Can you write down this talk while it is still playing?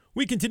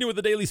We continue with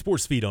the Daily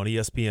Sports Feed on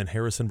ESPN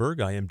Harrisonburg.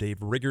 I am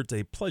Dave Riggert.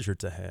 A pleasure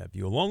to have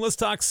you along. Let's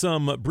talk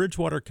some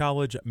Bridgewater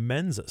College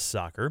men's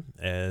soccer,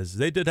 as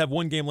they did have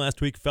one game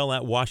last week, fell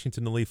at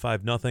Washington to Lee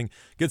 5-0.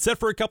 Get set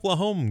for a couple of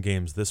home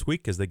games this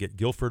week as they get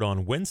Guilford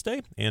on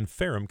Wednesday and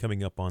Ferrum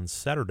coming up on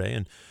Saturday.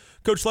 And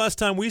Coach, last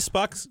time we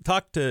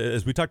talked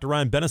to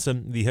Ryan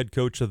Bennison, the head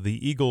coach of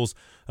the Eagles,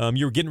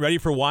 you were getting ready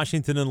for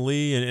Washington and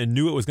Lee and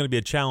knew it was going to be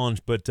a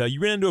challenge, but you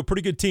ran into a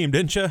pretty good team,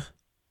 didn't you?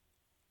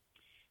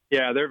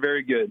 Yeah, they're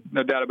very good.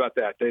 No doubt about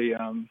that.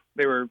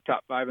 They were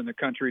top 5 in the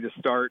country to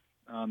start.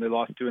 They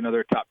lost to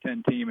another top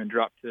 10 team and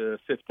dropped to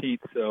 15th.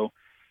 So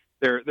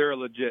they're a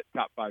legit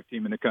top 5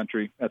 team in the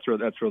country. That's where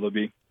they'll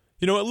be.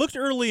 You know, it looked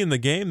early in the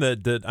game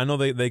that I know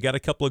they got a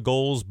couple of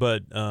goals,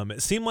 but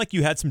it seemed like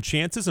you had some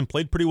chances and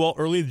played pretty well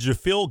early. Did you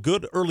feel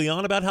good early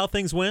on about how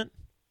things went?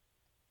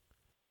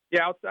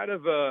 Yeah, outside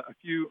of a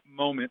few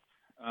moments,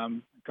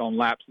 call them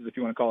lapses if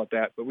you want to call it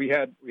that, but we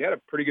had a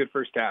pretty good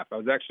first half. I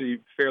was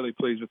actually fairly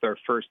pleased with our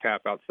first half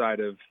outside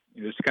of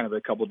just kind of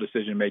a couple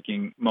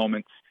decision-making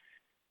moments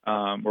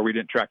where we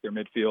didn't track their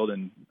midfield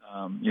and,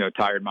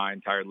 tired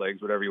mind, tired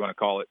legs, whatever you want to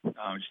call it.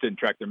 Just didn't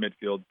track their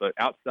midfield. But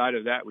outside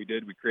of that, we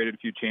created a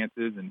few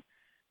chances, and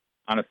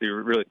honestly, we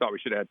really thought we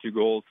should have had 2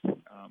 goals.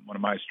 One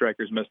of my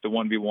strikers missed a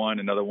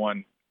 1v1. Another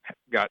one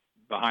got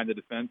behind the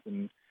defense,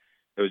 and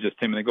it was just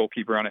him and the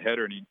goalkeeper on a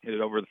header, and he hit it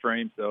over the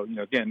frame. So,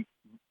 again,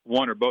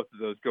 one or both of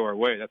those go our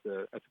way. That's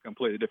a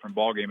completely different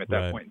ball game at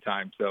that point in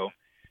time. So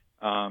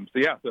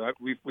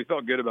we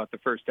felt good about the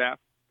first half.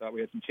 Thought we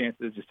had some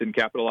chances, just didn't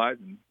capitalize,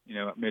 and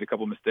made a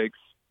couple mistakes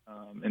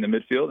in the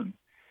midfield. And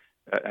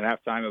at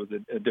halftime, it was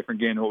a different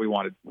game than what we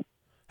wanted.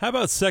 How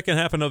about second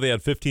half? I know they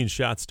had 15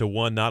 shots to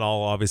 1. Not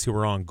all obviously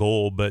were on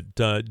goal, but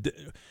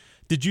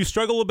did you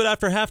struggle a little bit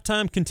after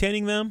halftime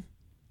containing them?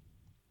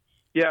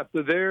 Yeah,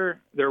 so they're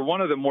one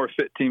of the more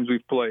fit teams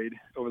we've played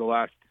over the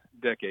last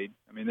decade.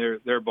 I mean,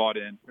 they're bought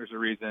in. There's a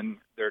reason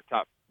they're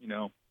top,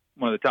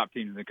 one of the top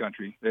teams in the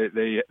country.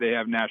 They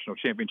have national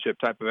championship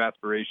type of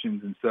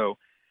aspirations, and so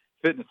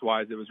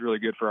fitness-wise, it was really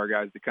good for our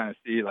guys to kind of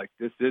see like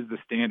this is the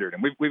standard.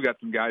 And we've got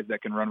some guys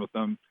that can run with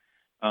them,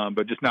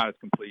 but just not as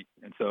complete.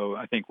 And so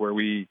I think where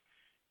we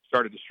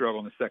started to struggle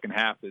in the second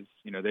half is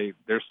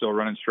they're still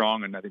running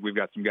strong, and I think we've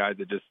got some guys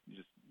that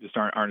just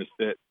aren't as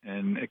fit,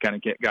 and it kind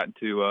of got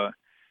into a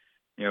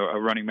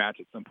running match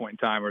at some point in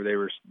time where they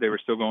were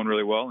still going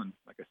really well. And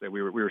like I said,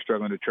 we were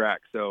struggling to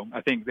track. So I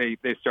think they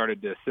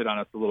started to sit on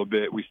us a little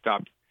bit. We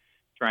stopped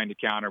trying to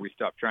counter. We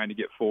stopped trying to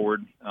get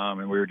forward.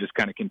 And we were just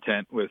kind of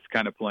content with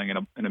kind of playing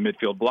in a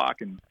midfield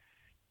block. And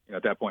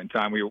at that point in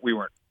time, we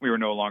were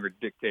no longer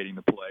dictating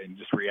the play and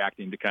just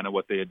reacting to kind of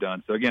what they had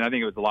done. So again, I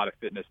think it was a lot of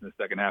fitness in the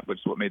second half, which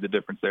is what made the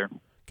difference there.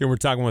 Okay, we're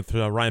talking with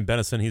Ryan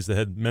Bennison. He's the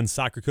head men's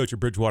soccer coach at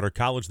Bridgewater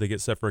College. They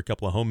get set for a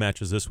couple of home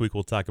matches this week.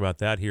 We'll talk about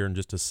that here in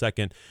just a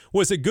second.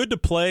 Was it good to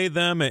play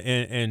them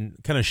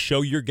and kind of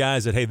show your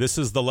guys that, hey, this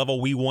is the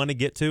level we want to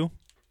get to?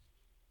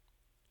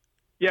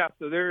 Yeah,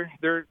 so they're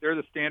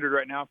the standard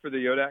right now for the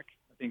Yodak.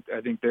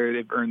 I think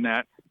they've earned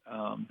that.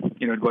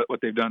 What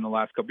they've done the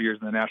last couple of years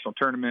in the national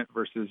tournament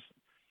versus,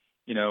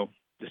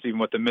 just even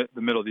what the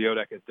middle of the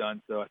Yodak has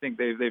done. So I think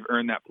they've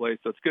earned that place.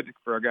 So it's good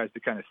for our guys to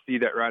kind of see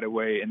that right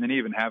away. And then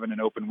even having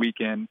an open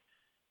weekend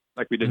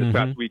like we did this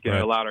past weekend,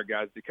 it allowed our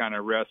guys to kind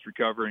of rest,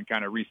 recover, and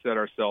kind of reset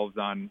ourselves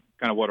on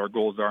kind of what our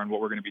goals are and what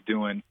we're going to be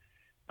doing,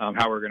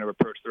 how we're going to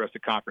approach the rest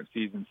of conference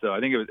season. So I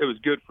think it was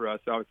good for us.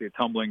 Obviously, it's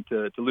humbling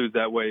to lose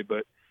that way,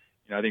 but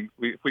I think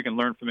if we can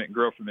learn from it and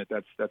grow from it,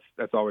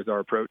 that's always our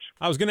approach.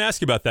 I was going to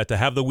ask you about that. To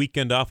have the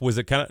weekend off, did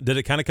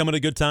it kind of come at a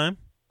good time?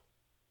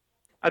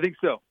 I think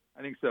so.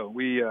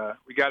 We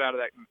got out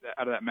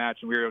of that match,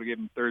 and we were able to give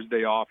them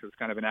Thursday off. It was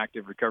kind of an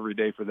active recovery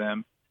day for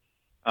them.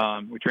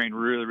 We trained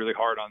really, really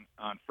hard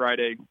on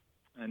Friday,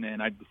 and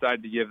then I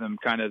decided to give them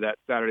kind of that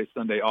Saturday,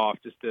 Sunday off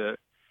just to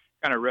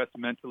kind of rest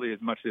mentally as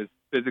much as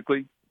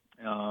physically,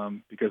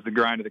 because the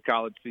grind of the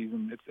college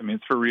season,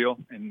 it's for real,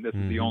 and this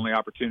is the only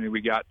opportunity we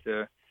got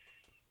to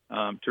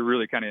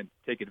really kind of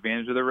take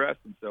advantage of the rest.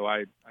 And so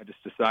I just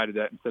decided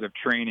that instead of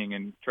training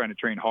and trying to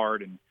train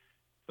hard, and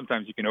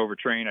sometimes you can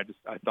overtrain,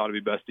 I thought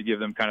it'd be best to give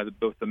them kind of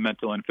both the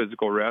mental and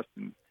physical rest.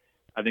 And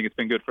I think it's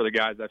been good for the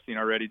guys I've seen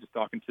already. Just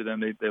talking to them,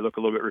 they look a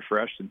little bit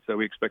refreshed. And so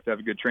we expect to have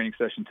a good training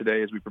session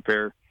today as we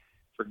prepare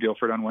for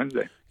Guilford on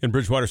Wednesday. In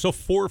Bridgewater, so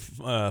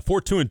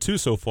 4-2-2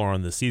 so far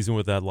on the season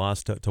with that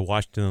loss to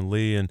Washington and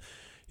Lee. And,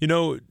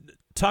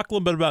 talk a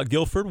little bit about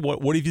Guilford.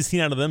 What have you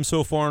seen out of them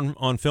so far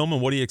on film,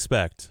 and what do you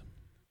expect?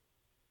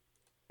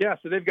 Yeah,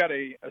 so they've got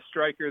a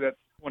striker that's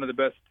one of the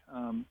best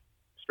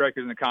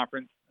strikers in the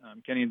conference.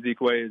 Kenny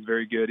Nzikwe is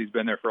very good. He's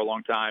been there for a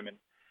long time, and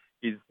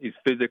he's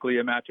physically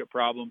a matchup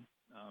problem.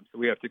 So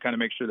we have to kind of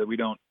make sure that we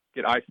don't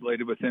get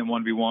isolated with him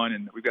 1v1,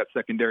 and we've got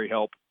secondary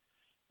help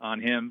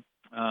on him.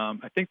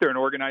 I think they're an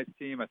organized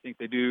team. I think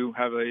they do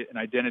have an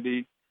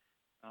identity.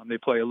 They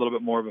play a little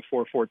bit more of a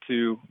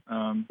 4-4-2,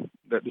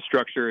 the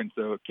structure, and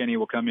so Kenny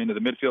will come into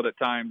the midfield at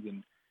times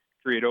and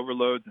create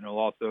overloads, and he'll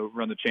also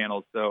run the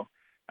channels. So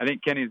I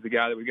think Kenny's the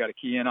guy that we got to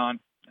key in on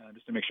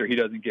just to make sure he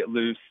doesn't get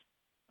loose.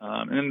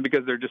 and then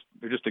because they're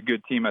just a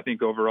good team, I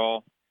think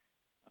overall.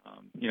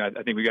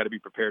 I think we got to be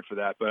prepared for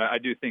that. But I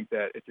do think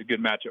that it's a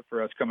good matchup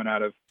for us coming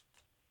out of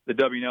the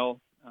WNL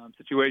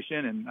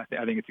situation, and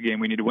I think it's a game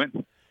we need to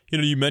win.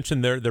 You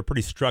mentioned they're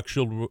pretty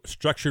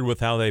structured with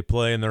how they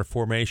play and their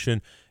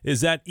formation.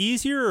 Is that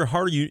easier or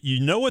harder? You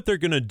know what they're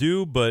going to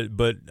do, but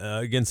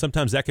again,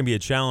 sometimes that can be a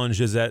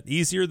challenge. Is that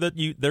easier that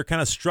they're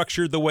kind of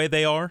structured the way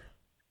they are?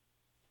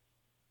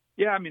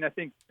 Yeah, I mean, I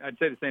think I'd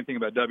say the same thing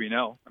about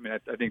WNL. I mean,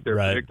 I think they're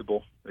right.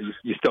 predictable.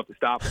 You still have to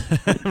stop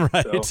them.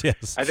 Right. So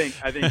yes. I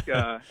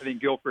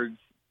think Guilford's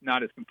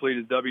not as complete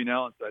as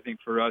WNL, and so I think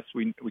for us,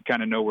 we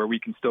kind of know where we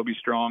can still be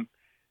strong.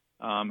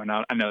 And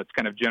I know it's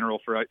kind of general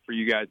for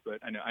you guys, but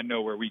I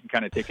know where we can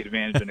kind of take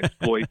advantage and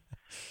exploit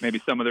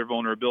maybe some of their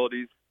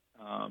vulnerabilities.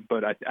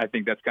 But I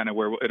think that's kind of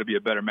where it'll be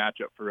a better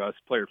matchup for us,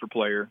 player for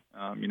player.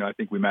 I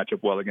think we match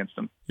up well against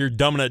them. You're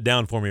dumbing it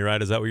down for me,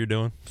 right? Is that what you're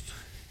doing?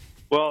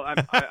 Well,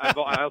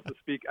 I also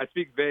speak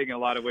vague in a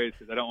lot of ways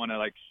because I don't want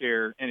to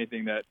share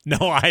anything that. No,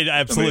 I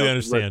absolutely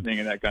understand.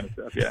 And that kind of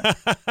stuff. Yeah.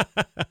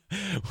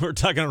 We're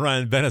talking to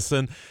Ryan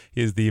Bennison.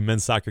 He's the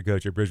men's soccer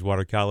coach at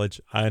Bridgewater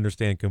College. I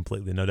understand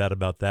completely, no doubt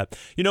about that.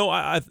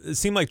 It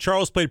seemed like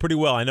Charles played pretty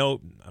well. I know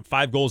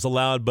 5 goals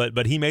allowed,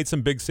 but he made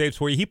some big saves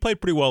for you. He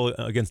played pretty well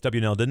against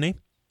WNL, didn't he?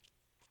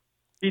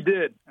 He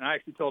did, and I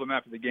actually told him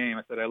after the game.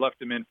 I said I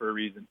left him in for a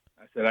reason.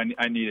 I said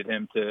I needed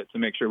him to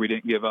make sure we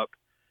didn't give up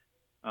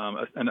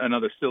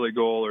another silly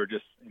goal or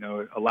just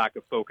a lack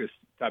of focus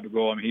type of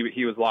goal. I mean,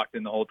 he was locked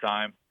in the whole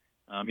time.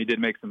 He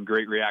did make some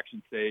great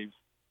reaction saves.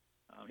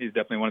 He's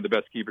definitely one of the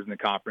best keepers in the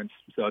conference.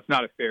 So it's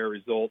not a fair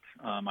result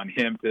on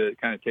him to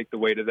kind of take the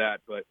weight of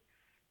that. But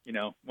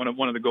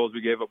one of the goals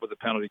we gave up was a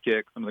penalty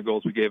kick. Some of the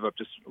goals we gave up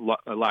just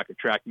a lack of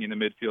tracking in the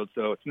midfield.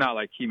 So it's not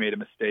like he made a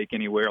mistake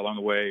anywhere along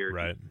the way or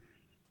right.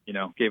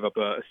 Gave up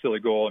a silly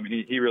goal. I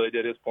mean, he really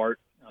did his part.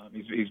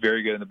 He's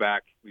very good in the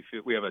back.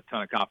 We have a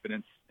ton of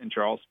confidence in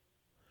Charles.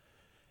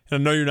 I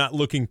know you're not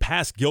looking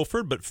past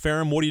Guilford, but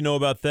Ferrum, what do you know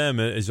about them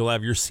as you'll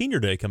have your senior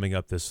day coming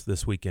up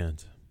this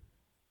weekend?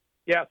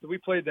 Yeah, so we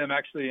played them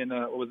actually in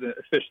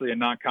officially a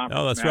non-conference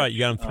Oh, that's match. right. You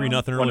got them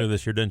 3-0 earlier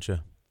this year, didn't you?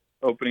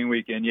 Opening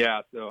weekend,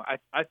 yeah. So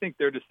I think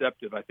they're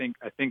deceptive. I think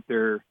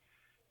they're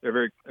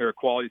a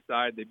quality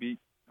side. They beat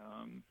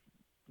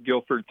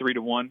Guilford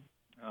 3-1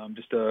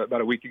 just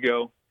about a week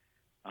ago.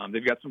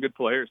 They've got some good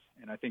players,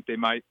 and I think they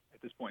might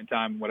at this point in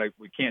time. What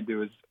we can't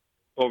do is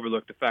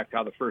overlook the fact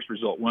how the first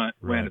result went.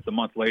 Right. When it's a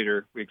month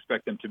later, we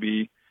expect them to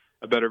be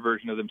a better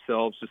version of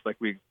themselves, just like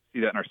we see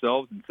that in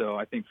ourselves. And so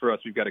I think for us,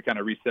 we've got to kind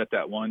of reset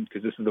that one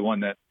because this is the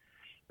one that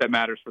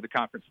matters for the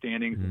conference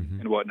standings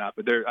and whatnot.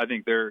 But I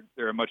think they're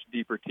a much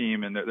deeper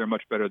team, and they're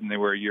much better than they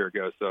were a year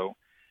ago. So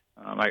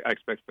I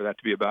expect for that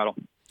to be a battle.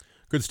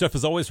 Good stuff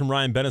as always from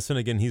Ryan Bennison.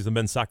 Again, he's the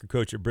men's soccer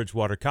coach at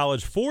Bridgewater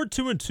College.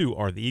 4-2-2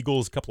 are the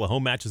Eagles. A couple of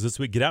home matches this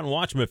week. Get out and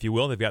watch them if you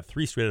will. They've got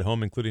 3 straight at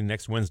home, including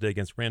next Wednesday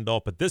against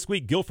Randolph. But this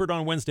week, Guilford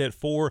on Wednesday at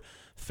 4,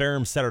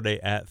 Ferrum Saturday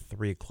at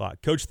 3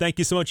 o'clock. Coach, thank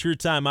you so much for your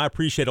time. I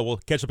appreciate it. We'll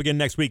catch up again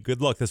next week.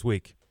 Good luck this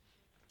week.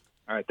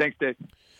 All right. Thanks, Dave.